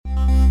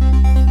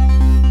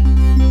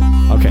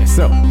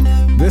So,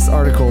 this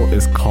article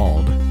is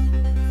called,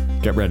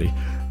 get ready,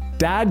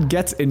 Dad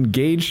Gets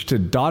Engaged to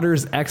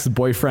Daughter's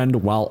Ex-Boyfriend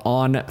While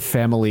on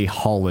Family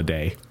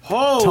Holiday.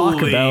 Holy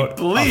Talk about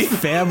bleep. a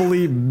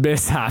family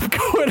mishap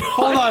going on.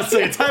 Hold on a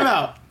second, time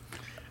out.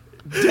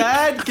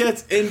 Dad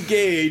gets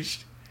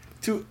engaged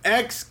to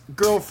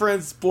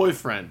ex-girlfriend's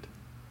boyfriend.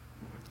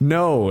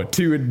 No,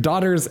 to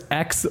daughter's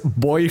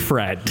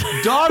ex-boyfriend.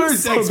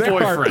 Daughter's So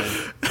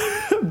ex-boyfriend.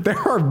 There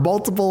are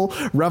multiple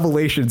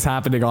revelations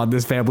happening on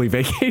this family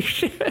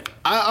vacation.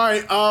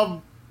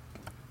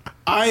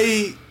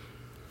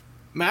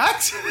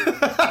 Max?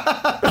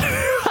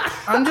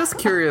 I'm just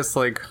curious,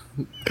 like,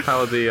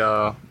 how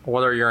the,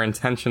 what are your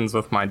intentions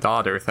with my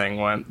daughter thing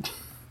went.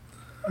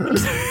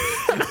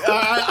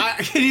 I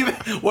can't even.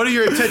 What are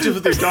your intentions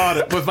with your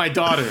daughter? With my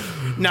daughter.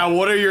 Now,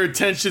 what are your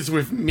intentions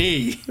with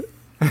me?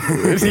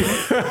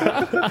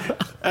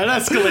 That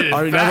escalated.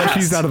 All right, now that fast.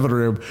 she's out of the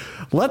room,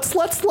 let's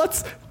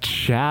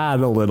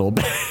chat a little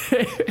bit.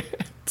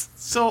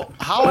 So,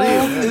 how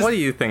What do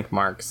you think,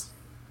 Marks?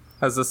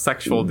 As a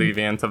sexual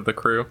deviant of the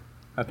crew,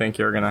 I think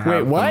you're gonna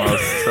have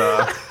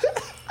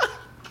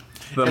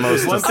the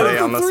most to say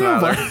on this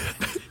matter.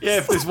 Yeah,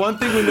 if there's one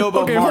thing we know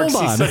about Okay, Marks,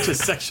 hold he's on. such a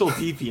sexual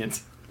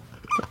deviant.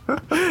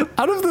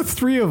 Out of the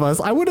three of us,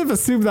 I would have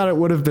assumed that it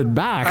would have been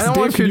Max.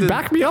 Dave, can you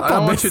back me up I don't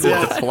on want this? you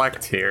to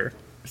deflect here.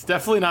 It's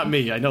definitely not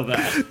me. I know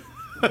that.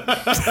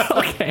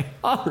 Okay,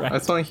 all I right.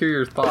 just want to hear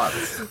your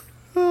thoughts.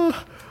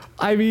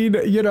 I mean,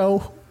 you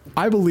know,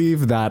 I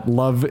believe that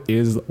love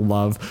is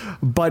love,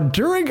 but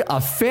during a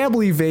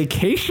family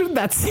vacation,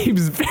 that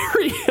seems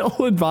very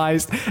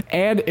ill-advised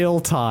and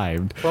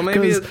ill-timed. Well,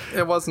 maybe 'Cause-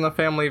 it wasn't a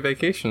family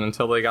vacation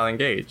until they got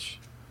engaged.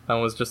 That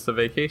was just a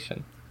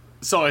vacation.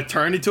 So it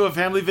turned into a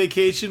family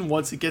vacation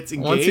once it gets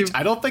Once engaged? you-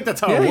 I don't think that's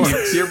how it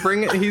works.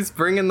 He's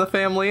bringing the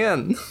family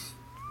in.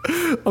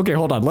 Okay,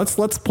 hold on.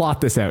 Let's plot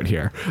this out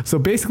here. So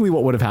basically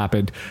what would have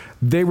happened,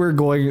 the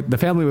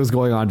family was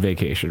going on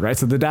vacation, right?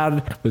 So the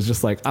dad was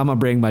just like, I'm gonna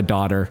bring my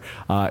daughter.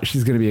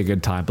 She's gonna be a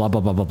good time, blah,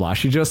 blah, blah, blah, blah.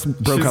 She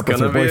just broke up with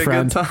her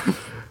boyfriend.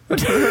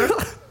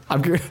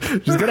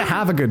 She's gonna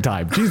have a good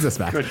time. Jesus,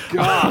 Max. Good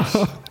gosh.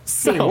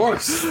 It's getting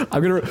worse.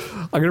 I'm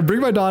gonna bring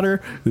my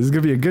daughter. This is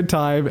gonna be a good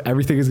time.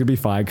 Everything is gonna be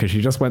fine because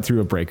she just went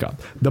through a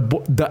breakup.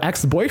 The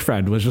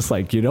ex-boyfriend was just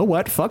like, you know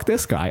what? Fuck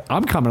this guy.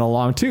 I'm coming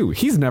along too.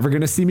 He's never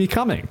gonna see me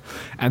coming.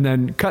 And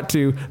then cut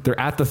to they're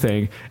at the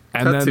thing.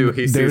 And Cut then to,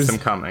 he there's sees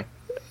him coming.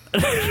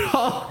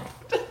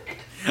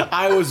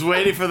 I was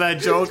waiting for that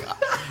joke.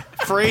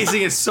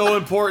 Phrasing is so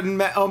important,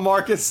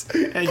 Marcus,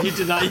 and you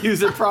did not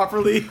use it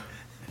properly.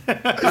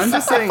 I'm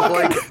just saying,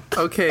 like,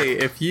 okay,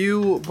 if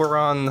you were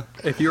on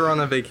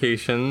a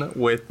vacation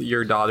with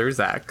your daughter's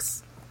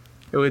ex,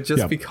 it would just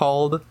Yep. be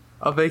called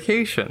a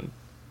vacation.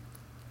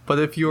 But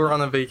if you were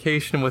on a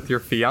vacation with your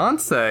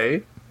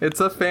fiance, it's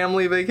a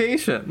family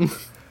vacation.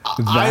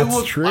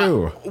 That's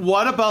true.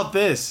 What about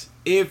this?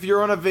 If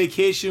you're on a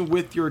vacation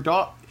with your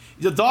daughter,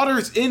 the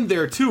daughter's in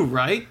there too,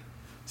 right?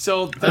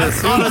 So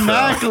that's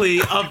automatically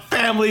a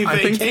family I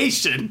think-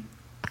 vacation.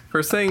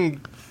 For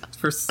saying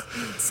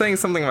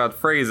something about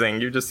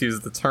phrasing, you just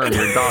used the term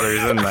your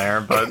daughter's in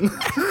there, but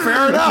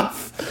Fair enough.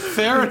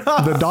 Fair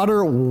enough. The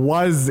daughter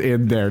was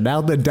in there. Now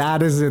the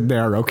dad is in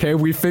there. Okay,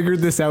 we figured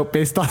this out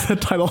based on the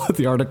title of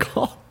the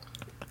article.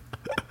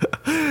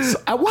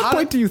 So at what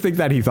point do you think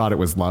that he thought it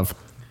was love?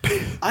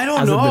 I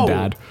don't As know. in the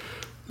dad.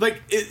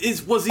 Like,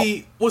 was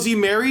he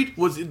married?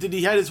 Did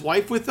he had his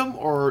wife with him,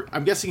 or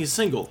I'm guessing he's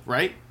single,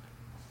 right?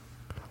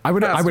 I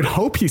would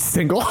hope he's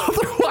single.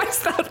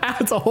 Otherwise, that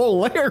adds a whole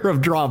layer of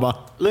drama.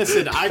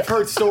 Listen, I've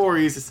heard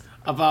stories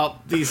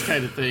about these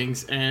kind of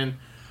things, and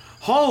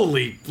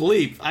holy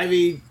bleep! I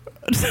mean,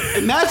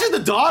 imagine the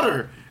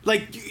daughter.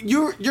 Like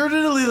you're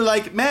literally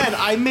like, man,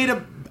 I made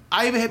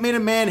a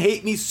man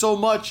hate me so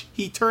much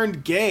he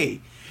turned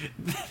gay.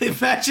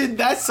 Imagine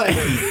that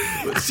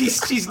psyche.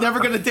 She's never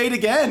gonna date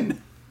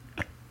again.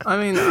 I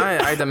mean,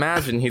 I'd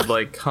imagine he'd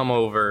like come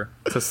over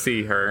to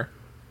see her,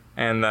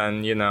 and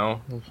then, you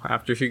know,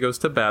 after she goes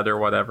to bed or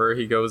whatever,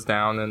 he goes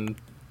down and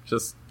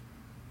just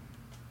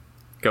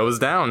goes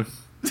down.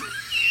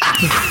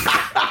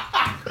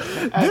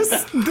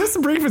 This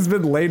brief has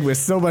been laid with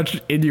so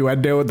much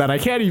innuendo that I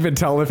can't even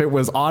tell if it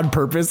was on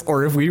purpose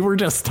or if we were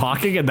just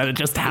talking and then it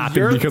just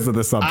happened because of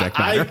the subject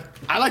matter.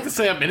 I like to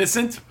say I'm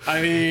innocent.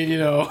 I mean, you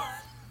know,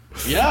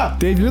 yeah.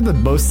 Dave, you're the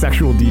most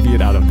sexual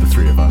deviant out of the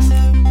three of us.